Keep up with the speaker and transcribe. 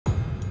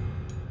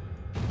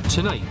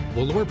Tonight,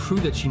 will Laura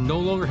prove that she no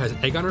longer has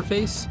egg on her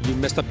face? You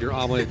messed up your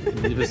omelet,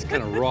 and it was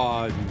kind of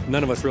raw. And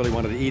none of us really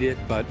wanted to eat it,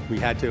 but we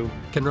had to.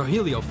 Can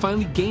Rogelio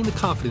finally gain the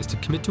confidence to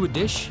commit to a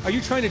dish? Are you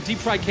trying to deep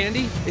fry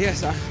candy? Yes,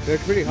 they're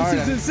pretty hard.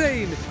 This is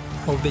insane.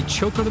 Or will they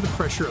choke under the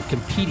pressure of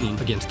competing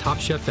against Top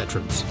Chef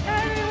veterans?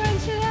 Everyone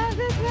should have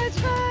this much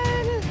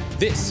fun.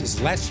 This is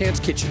Last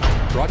Chance Kitchen,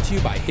 brought to you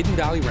by Hidden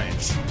Valley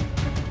Ranch.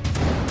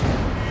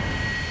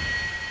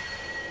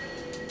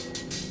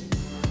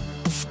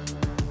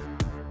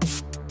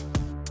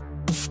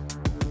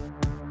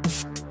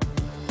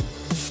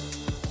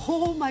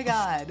 Oh my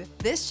God,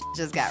 this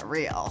just got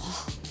real.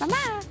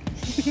 Mama.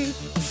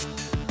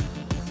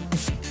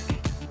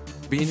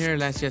 Being here at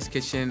Last Chance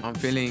Kitchen, I'm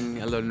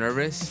feeling a little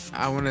nervous.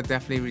 I want to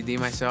definitely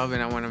redeem myself,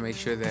 and I want to make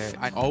sure that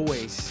I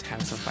always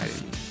have some fight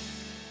in me.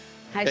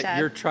 Hi, Chef.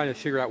 You're trying to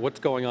figure out what's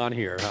going on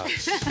here, huh?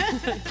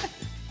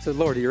 So,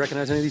 Laura, do you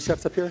recognize any of these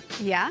chefs up here?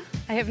 Yeah,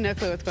 I have no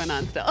clue what's going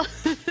on still.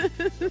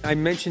 I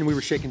mentioned we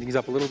were shaking things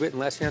up a little bit in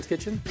Last Chance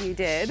Kitchen. You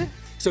did?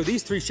 So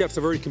these 3 chefs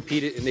have already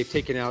competed, and they've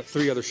taken out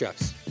 3 other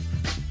chefs.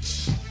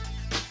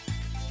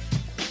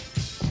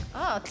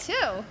 Oh, 2.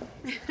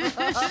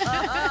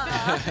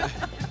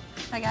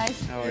 Hi,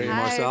 guys. How are you?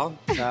 Hi. Marcel?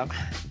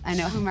 I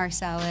know who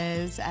Marcel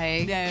is.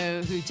 I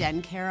know who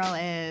Jen Carroll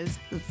is.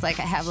 It's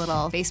like I have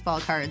little baseball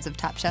cards of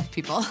Top Chef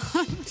people.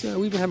 So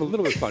we've been having a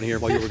little bit of fun here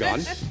while you were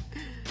gone.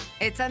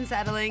 It's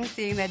unsettling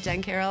seeing that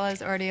Jen Carroll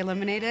is already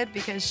eliminated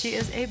because she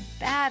is a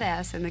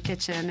badass in the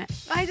kitchen.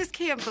 I just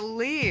can't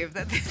believe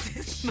that this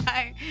is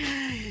my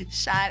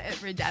shot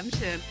at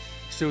redemption.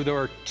 So there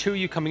are 2 of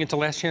you coming into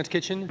Last Chance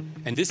Kitchen,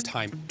 and this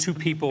time, 2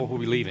 people will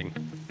be leaving.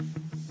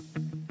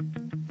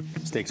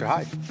 Stakes are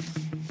high.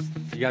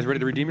 You guys ready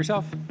to redeem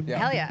yourself? Yeah.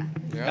 Hell yeah.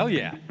 Hell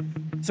yeah.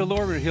 So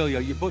Laura and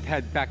Rogelio, you both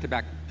had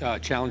back-to-back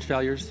challenge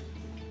failures.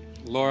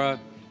 Laura,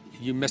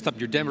 you messed up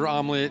your Denver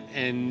omelet,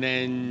 and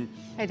then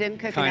I didn't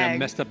cook an kind of egg.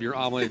 messed up your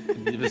omelet.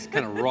 It was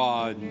kind of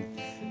raw, and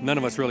none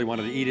of us really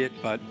wanted to eat it,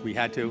 but we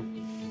had to.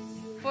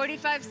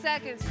 45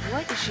 seconds.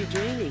 What is she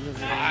dreaming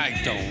of?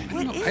 I don't.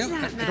 What is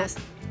that mess?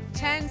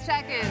 10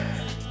 seconds.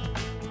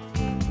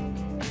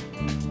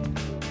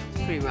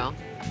 Pretty well.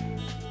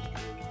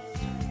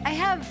 I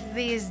have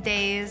these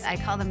days, I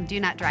call them do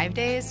not drive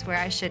days, where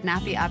I should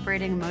not be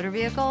operating a motor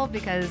vehicle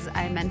because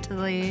I'm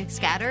mentally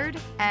scattered.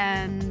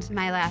 And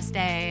my last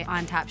day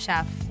on Top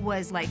Chef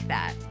was like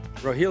that.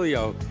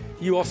 Rogelio,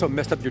 you also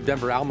messed up your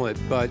Denver omelet,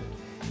 but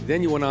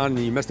then you went on and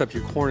you messed up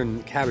your corn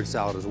and cabbage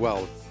salad as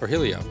well.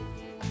 Rogelio,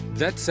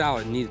 that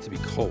salad needed to be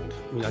cold.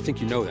 I mean, I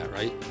think you know that,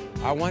 right?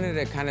 I wanted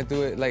to kind of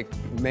do it like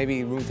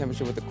maybe room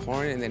temperature with the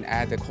corn and then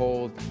add the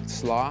cold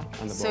slaw on the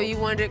bowl. So you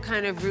wanted it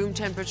kind of room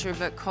temperature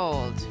but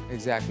cold.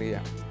 Exactly,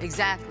 yeah.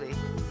 Exactly.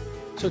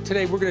 So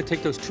today we're gonna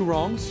take those 2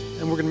 wrongs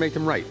and we're gonna make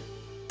them right.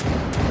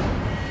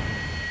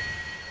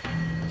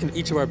 In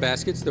each of our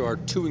baskets, there are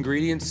 2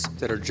 ingredients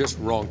that are just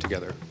wrong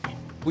together.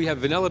 We have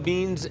vanilla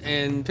beans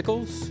and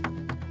pickles.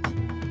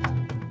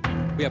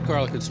 We have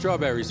garlic and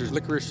strawberries. There's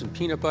licorice and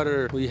peanut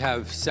butter. We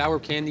have sour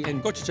candy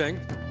and gochujang.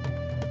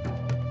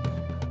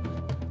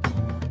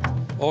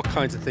 All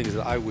kinds of things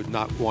that I would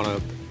not want to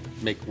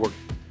make work.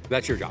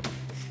 That's your job.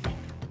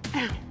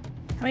 How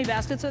many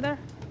baskets are there?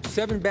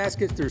 7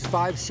 baskets, there's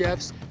 5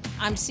 chefs.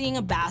 I'm seeing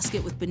a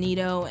basket with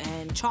bonito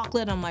and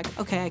chocolate. I'm like,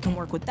 okay, I can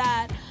work with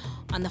that.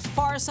 On the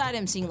far side,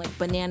 I'm seeing like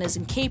bananas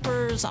and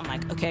capers. I'm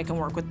like, okay, I can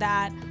work with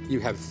that. You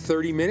have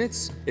 30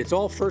 minutes. It's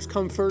all first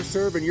come, first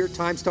serve, and your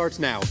time starts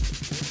now.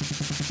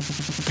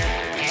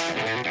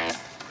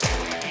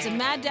 It's a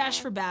mad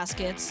dash for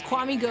baskets.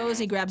 Kwame goes,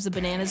 he grabs the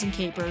bananas and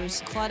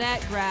capers.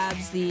 Claudette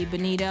grabs the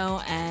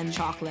bonito and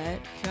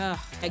chocolate. Ugh.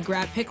 I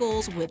grab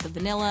pickles with the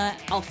vanilla.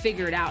 I'll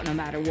figure it out no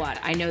matter what.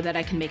 I know that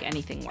I can make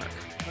anything work.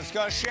 Let's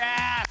go,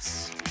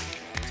 chefs!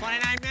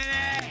 29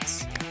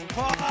 minutes!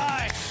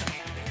 Push!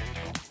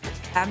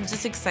 I'm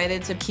just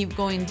excited to keep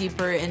going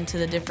deeper into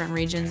the different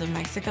regions of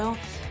Mexico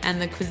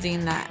and the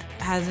cuisine that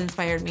has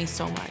inspired me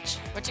so much.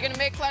 What you gonna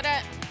make,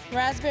 Claudette?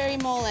 Raspberry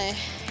mole.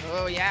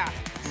 Oh, yeah.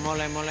 Mole,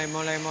 mole,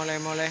 mole, mole,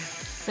 mole.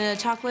 The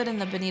chocolate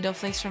and the bonito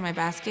flakes from my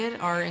basket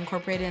are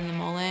incorporated in the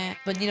mole.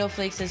 Bonito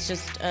flakes is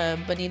just a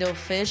bonito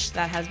fish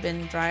that has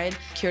been dried,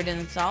 cured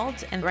in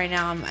salt, and right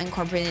now I'm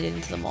incorporating it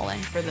into the mole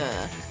for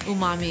the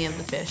umami of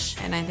the fish,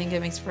 and I think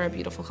it makes for a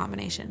beautiful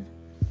combination.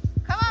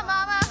 Come on,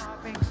 Mama.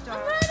 I'm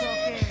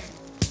ready.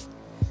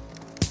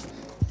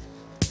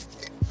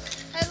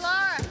 Hey,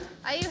 Laura,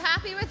 are you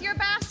happy with your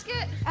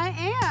basket? I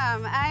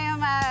am. I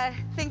am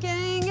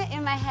thinking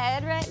in my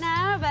head right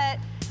now, but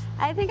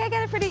I think I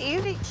got it pretty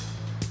easy.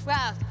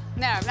 Well,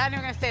 no, I'm not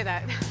even gonna say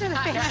that.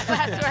 My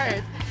last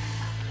words.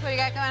 What do you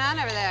got going on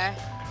over there?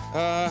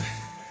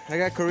 I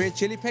got Korean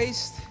chili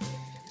paste,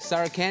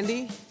 sour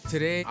candy.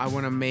 Today, I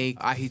want to make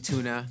ahi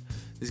tuna.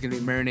 It's gonna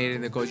be marinated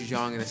in the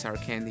gochujang and the sour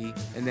candy.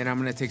 And then I'm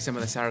gonna take some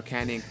of the sour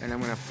candy and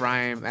I'm gonna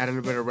fry them, add a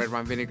little bit of red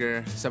wine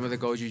vinegar, some of the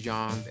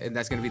gochujang, and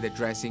that's gonna be the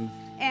dressing.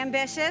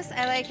 Ambitious.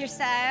 I like your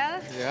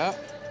style. Yeah.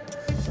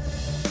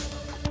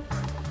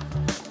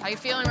 How you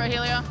feeling,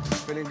 Rogelio?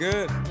 Feeling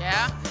good.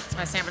 Yeah? It's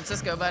my San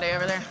Francisco buddy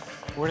over there.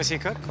 Where does he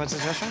cook? What's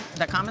his restaurant?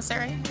 The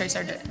Commissary,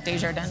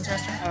 Desjardins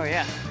restaurant. Oh,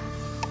 yeah.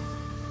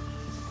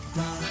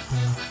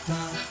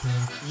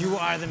 You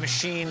are the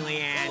machine,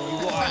 Leanne.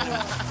 You are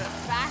the...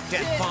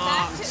 Get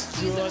bombs.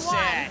 Jules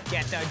it.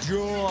 Get the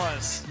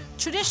jewels.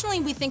 Traditionally,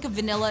 we think of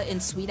vanilla in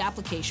sweet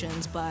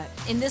applications, but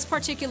in this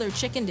particular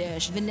chicken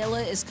dish,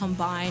 vanilla is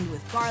combined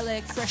with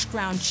garlic, fresh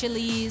ground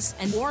chilies,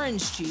 and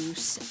orange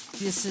juice.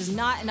 This is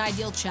not an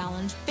ideal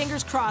challenge.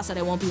 Fingers crossed that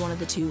I won't be one of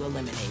the two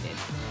eliminated.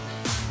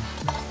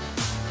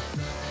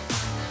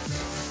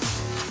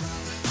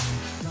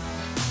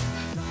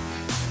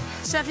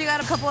 Chef, you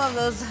got a couple of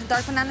those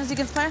dark bananas you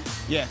can spare?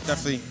 Yeah,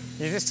 definitely.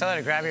 You just tell her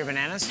to grab your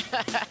bananas?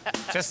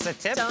 Just the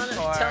tip? Tell him to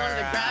grab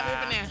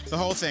your banana. The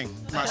whole thing,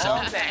 Marcel.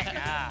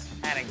 Ah,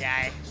 had a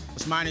guy.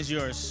 What's mine is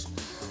yours.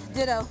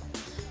 Ditto.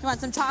 You want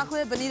some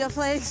chocolate, bonito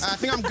flakes? I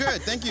think I'm good,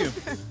 thank you.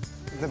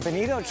 The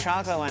bonito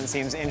chocolate one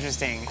seems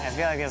interesting. I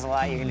feel like there's a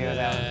lot you can do with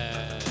that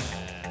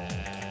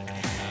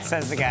one.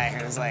 Says the guy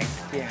who's like,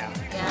 you know,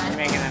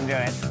 making them do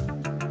it.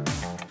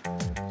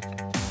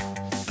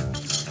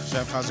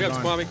 Chef, how's it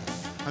going? Kwame.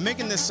 I'm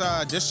making this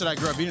dish that I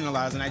grew up eating a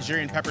lot. It's a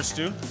Nigerian pepper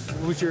stew.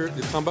 What was your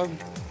combo?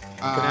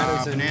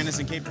 Bananas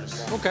and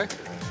capers. Okay.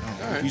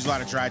 All right. Use a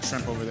lot of dried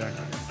shrimp over there.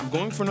 I'm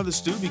going for another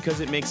stew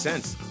because it makes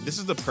sense. This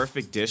is the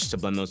perfect dish to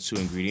blend those two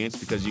ingredients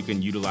because you can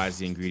utilize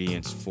the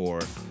ingredients for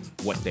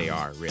what they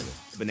are, really.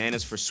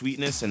 Bananas for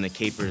sweetness and the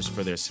capers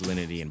for their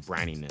salinity and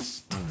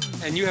brininess.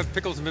 And you have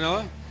pickles and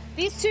vanilla?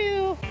 These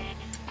two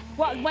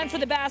went for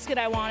the basket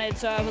I wanted,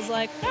 so I was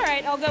like, all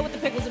right, I'll go with the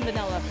pickles and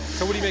vanilla.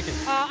 So what are you making?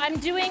 I'm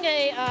doing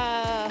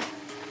a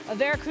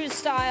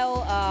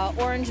Veracruz-style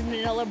orange and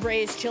vanilla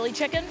braised chili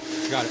chicken.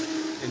 Got it.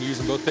 And you're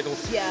using both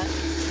pickles? Yeah.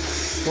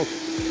 Cool.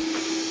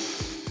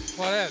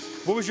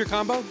 What was your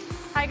combo?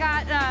 I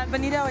got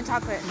bonito and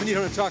chocolate.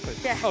 Bonito and chocolate?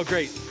 Yeah. Oh,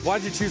 great. Why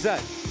did you choose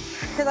that?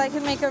 Because I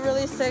can make a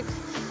really sick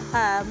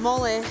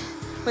mole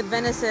with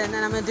venison,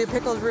 and I'm gonna do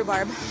pickled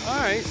rhubarb. All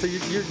right, so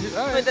you're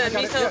all right. With the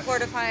miso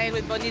fortified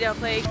with bonito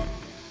flakes.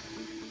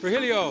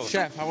 Virgilio.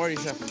 Chef, how are you,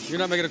 Chef? You're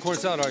not making a corn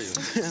salad, are you?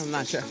 I'm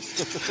not,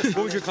 Chef.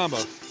 What was your combo?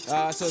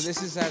 So this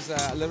has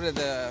a little bit of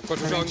the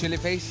Korean chili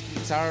paste,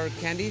 sour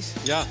candies.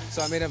 Yeah.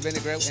 So I made a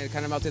vinaigrette and it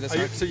kind of melted the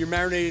sour. So you're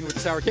marinating with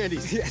sour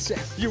candies? Yes,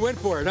 Chef. You went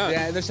for it, huh?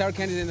 Yeah, there's sour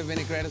candies in the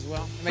vinaigrette as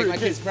well. Make my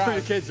kids proud. For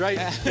your kids, right?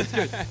 That's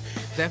good.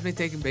 Definitely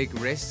taking big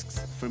risks.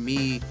 For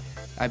me,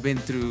 I've been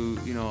through,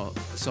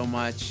 so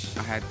much.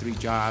 I had 3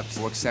 jobs,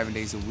 worked 7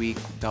 days a week,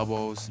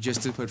 doubles,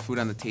 just to put food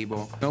on the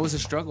table. It was a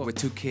struggle with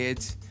 2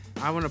 kids.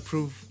 I want to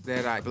prove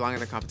that I belong in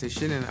the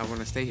competition and I want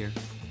to stay here.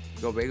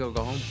 Go big or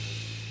go home.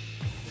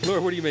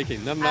 Laura, what are you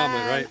making? Not an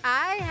omelet, right?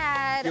 I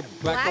had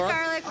black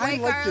garlic, white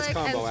garlic,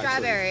 and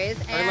strawberries.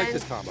 I like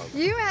this combo.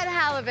 You had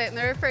halibut in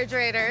the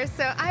refrigerator,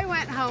 so I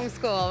went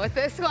homeschool with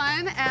this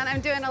one, and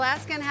I'm doing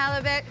Alaskan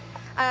halibut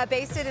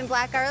basted in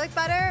black garlic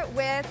butter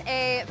with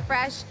a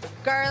fresh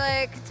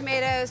garlic,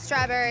 tomato,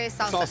 strawberry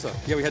salsa.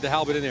 Yeah, we had the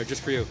halibut in there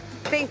just for you.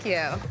 Thank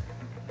you.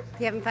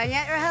 You having fun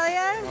yet,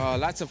 Rogelia? Oh,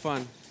 lots of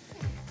fun.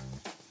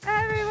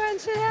 Everyone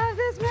should have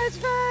this much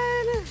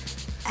fun.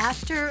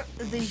 After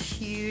the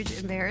huge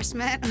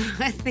embarrassment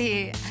with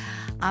the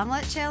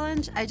omelet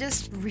challenge, I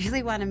just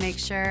really want to make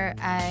sure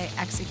I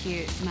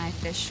execute my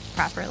fish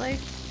properly.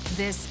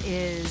 This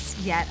is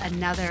yet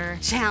another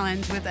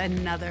challenge with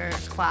another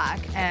clock,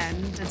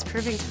 and it's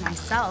proving to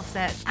myself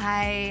that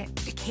I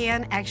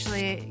can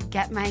actually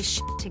get my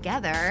shit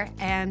together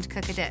and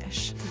cook a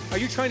dish. Are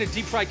you trying to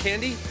deep fry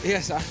candy?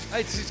 Yes,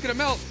 It's gonna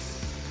melt.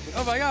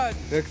 Oh my God.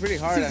 They're pretty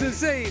hard. This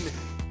is insane.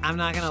 I'm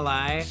not gonna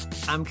lie,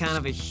 I'm kind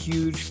of a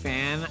huge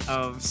fan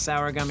of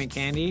sour gummy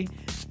candy,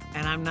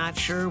 and I'm not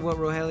sure what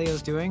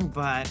Rogelio's doing,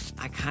 but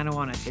I kind of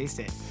want to taste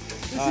it.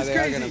 This is they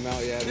crazy. are gonna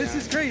melt, yeah. This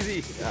is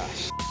crazy.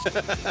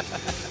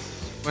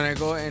 When I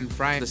go and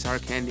fry the sour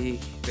candy,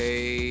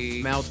 they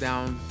melt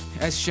down.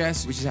 As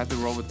chefs, we just have to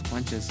roll with the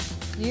punches.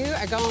 You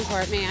are going for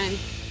it, man.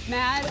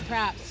 Mad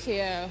props to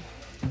you.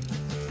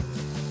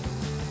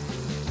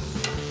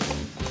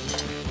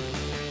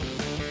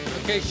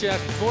 Okay, Chef,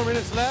 4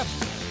 minutes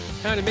left.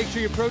 Time to make sure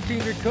your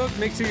proteins are cooked,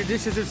 make sure your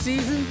dishes are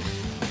seasoned.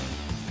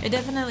 It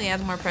definitely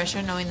adds more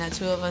pressure knowing that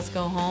 2 of us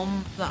go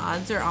home. The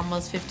odds are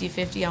almost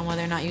 50-50 on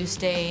whether or not you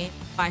stay.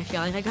 I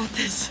feel like I got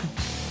this.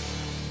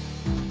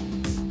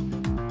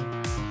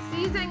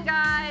 Season,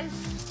 guys.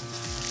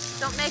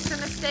 Don't make the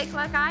mistake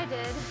like I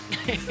did.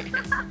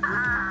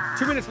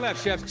 2 minutes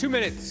left, Chef. 2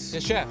 minutes.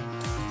 Yes, Chef.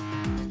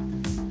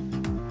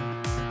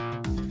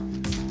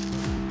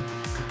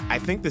 I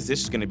think this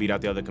dish is gonna beat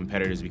out the other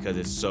competitors because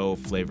it's so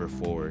flavor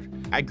forward.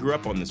 I grew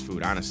up on this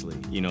food, honestly.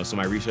 So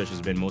my research has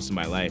been most of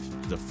my life.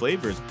 The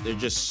flavors, they're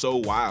just so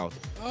wild.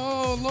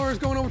 Oh, Laura's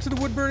going over to the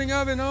wood-burning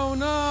oven. Oh,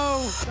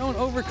 no. Don't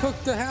overcook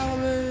the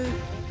halibut.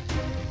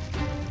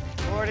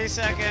 40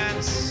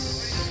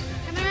 seconds.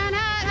 Come on,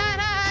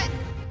 hot.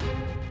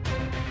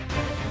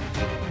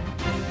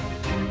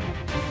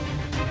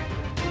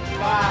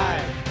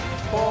 5,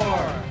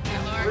 4,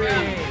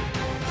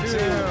 3, 2,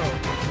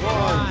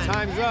 1.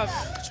 Time's up.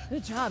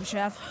 Good job,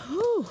 Chef.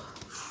 Whew.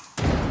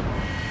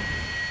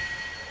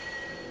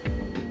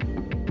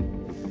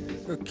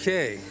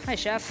 Okay. Hi,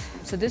 Chef.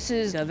 So this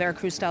is a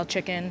Veracruz-style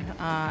chicken.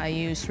 I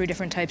use 3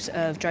 different types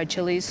of dried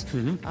chilies.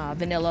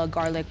 Vanilla,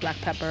 garlic, black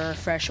pepper,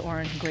 fresh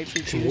orange,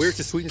 grapefruit juice. And where's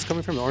the sweetness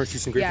coming from? The orange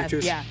juice and grapefruit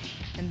juice? Yeah.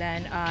 And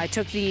then I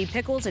took the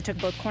pickles, I took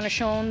both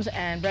cornichons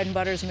and bread and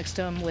butters, mixed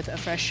them with a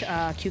fresh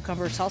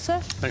cucumber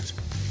salsa. Thanks.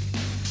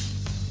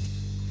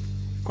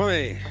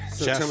 Kwame,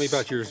 so Chef. tell me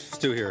about your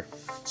stew here.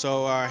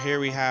 So here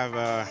we have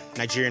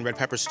Nigerian red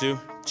pepper stew,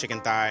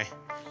 chicken thigh,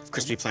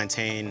 crispy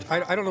plantain.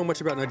 I don't know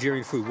much about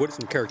Nigerian food. What are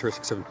some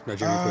characteristics of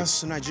Nigerian food?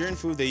 So Nigerian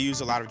food, they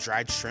use a lot of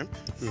dried shrimp,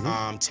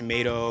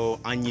 tomato,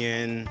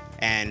 onion,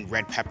 and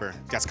red pepper.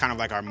 That's kind of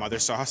like our mother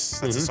sauce.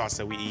 That's the sauce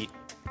that we eat.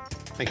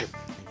 Thank you.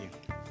 Thank you.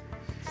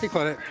 Hey,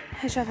 Claudette.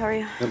 Hi, Chef, how are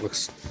you? That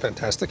looks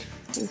fantastic.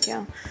 Thank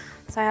you.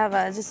 So I have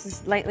just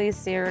this lightly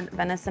seared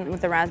venison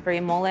with the raspberry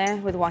mole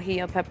with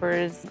guajillo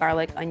peppers,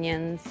 garlic,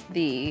 onions,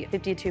 the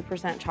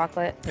 52%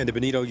 chocolate. And the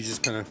bonito, you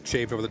just kind of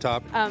shaved over the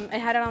top? It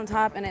had it on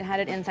top and it had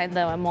it inside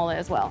the mole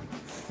as well.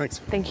 Thanks.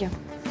 Thank you.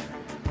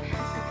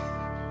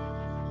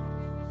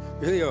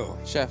 Video.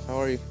 Chef, how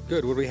are you?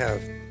 Good, what do we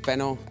have?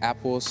 Fennel,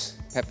 apples,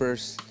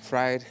 peppers,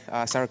 fried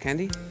sour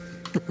candy.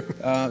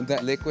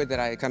 That liquid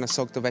that I kind of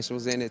soaked the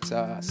vegetables in, it's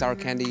sour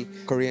candy,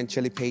 Korean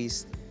chili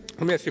paste.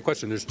 Let me ask you a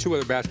question. There's 2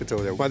 other baskets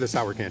over there. Why the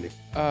sour candy?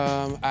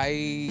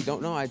 I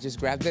don't know. I just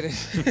grabbed it.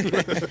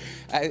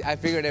 I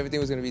figured everything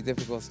was going to be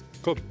difficult.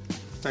 Cool.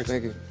 Thanks.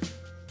 Thank you.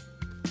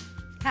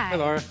 Hi.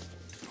 Laura.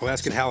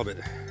 Alaskan halibut.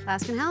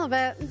 Alaskan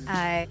halibut.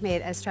 I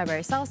made a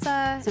strawberry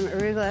salsa, some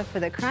arugula for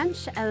the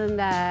crunch, and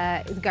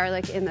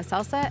garlic in the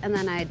salsa, and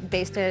then I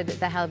basted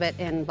the halibut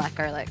in black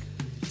garlic.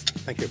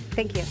 Thank you.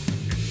 Thank you.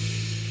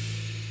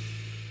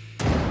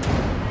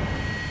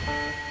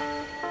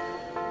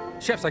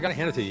 Chefs, I gotta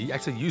hand it to you. You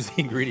actually used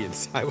the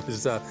ingredients. I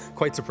was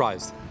quite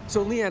surprised.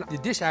 So, Leanne, the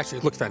dish actually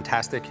looked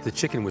fantastic. The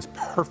chicken was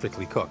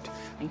perfectly cooked.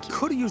 Thank you.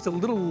 Could have used a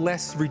little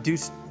less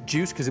reduced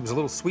juice because it was a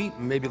little sweet,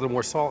 maybe a little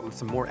more salt and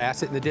some more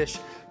acid in the dish.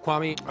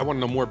 Kwame, I want to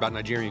know more about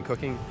Nigerian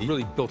cooking. You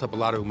really built up a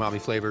lot of umami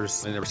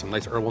flavors, and there were some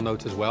nice herbal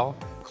notes as well.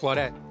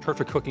 Claudette,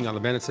 perfect cooking on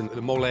the venison.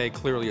 The mole,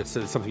 clearly it's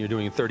something you're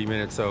doing in 30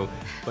 minutes,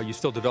 but you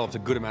still developed a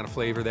good amount of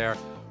flavor there.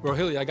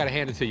 Rohili, I gotta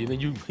hand it to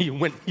you. You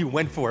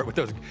went for it with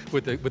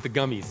the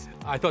gummies.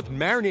 I thought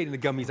marinating the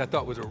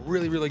gummies was a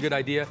really, really good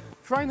idea.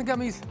 Frying the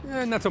gummies,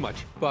 not so much.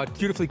 But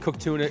beautifully cooked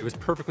tuna, it was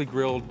perfectly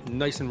grilled,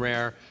 nice and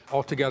rare.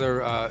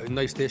 Altogether, a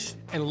nice dish.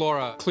 And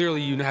Laura,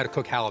 clearly you know how to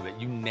cook halibut.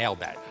 You nailed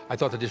that. I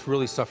thought the dish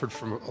really suffered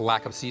from a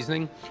lack of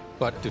seasoning,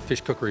 but the fish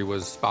cookery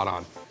was spot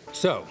on.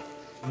 So,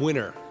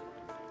 winner.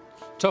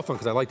 Tough one,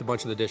 because I liked a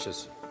bunch of the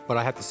dishes. But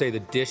I have to say the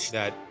dish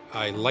that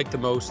I liked the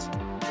most,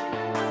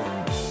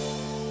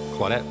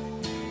 Claudette.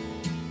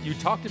 You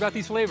talked about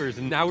these flavors,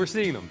 and now we're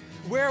seeing them.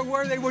 Where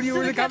were they when you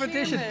were in the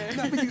competition?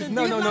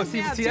 No. See,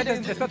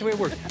 that's not the way it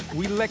works.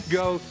 We let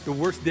go the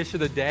worst dish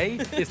of the day.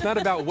 It's not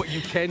about what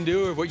you can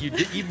do or what you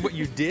did, even what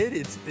you did.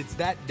 It's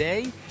that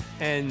day,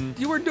 and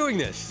you weren't doing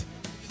this.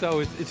 So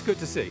it's good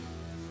to see.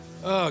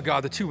 Oh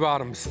God, the 2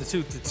 bottoms,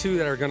 the two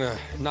that are gonna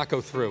not go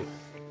through.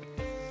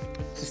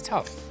 This is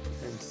tough.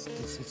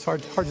 It's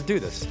hard to do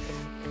this.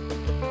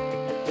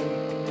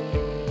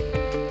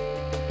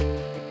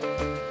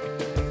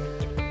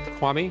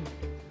 Kwame,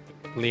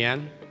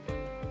 Leanne,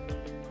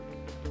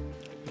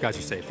 you guys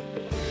are safe.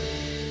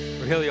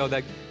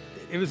 Rogelio,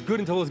 it was good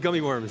until those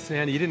gummy worms,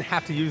 and you didn't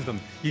have to use them.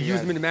 You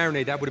used them in the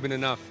marinade, that would have been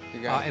enough.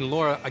 And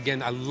Laura,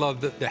 again, I love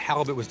the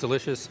halibut was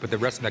delicious, but the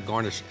rest of that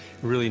garnish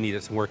really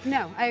needed some work.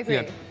 No, I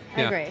agree.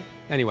 I agree.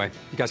 Anyway,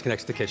 you guys can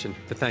exit the kitchen,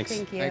 but thanks.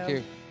 Thank you. Thank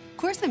you. Of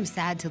course, I'm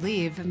sad to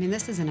leave. I mean,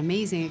 this is an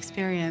amazing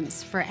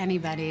experience for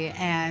anybody,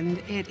 and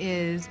it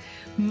is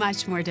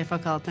much more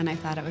difficult than I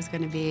thought it was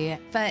going to be.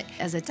 But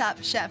as a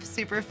Top Chef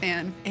super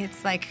fan,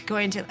 it's like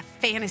going to a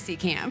fantasy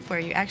camp where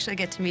you actually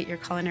get to meet your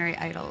culinary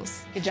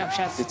idols. Good job,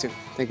 Chef. You too.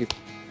 Thank you.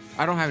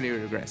 I don't have any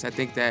regrets. I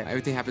think that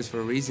everything happens for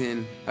a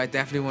reason. I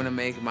definitely want to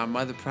make my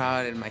mother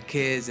proud and my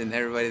kids and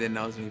everybody that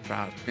knows me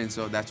proud. And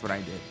so that's what I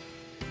did.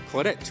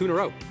 Claudette, 2 in a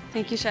row.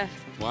 Thank you, Chef.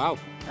 Wow.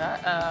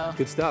 Uh-oh.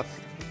 Good stuff.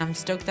 I'm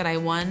stoked that I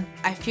won.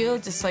 I feel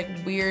this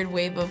weird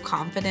wave of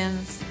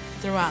confidence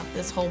throughout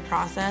this whole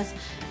process,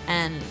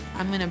 and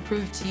I'm gonna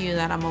prove to you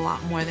that I'm a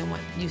lot more than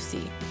what you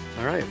see.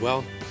 All right,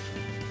 well,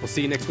 we'll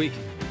see you next week.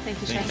 Thank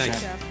you, Chef.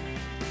 Thanks.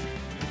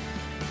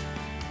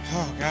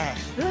 Oh, God.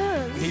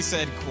 He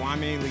said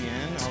Kwame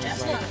Leanne. I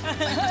was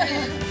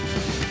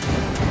like...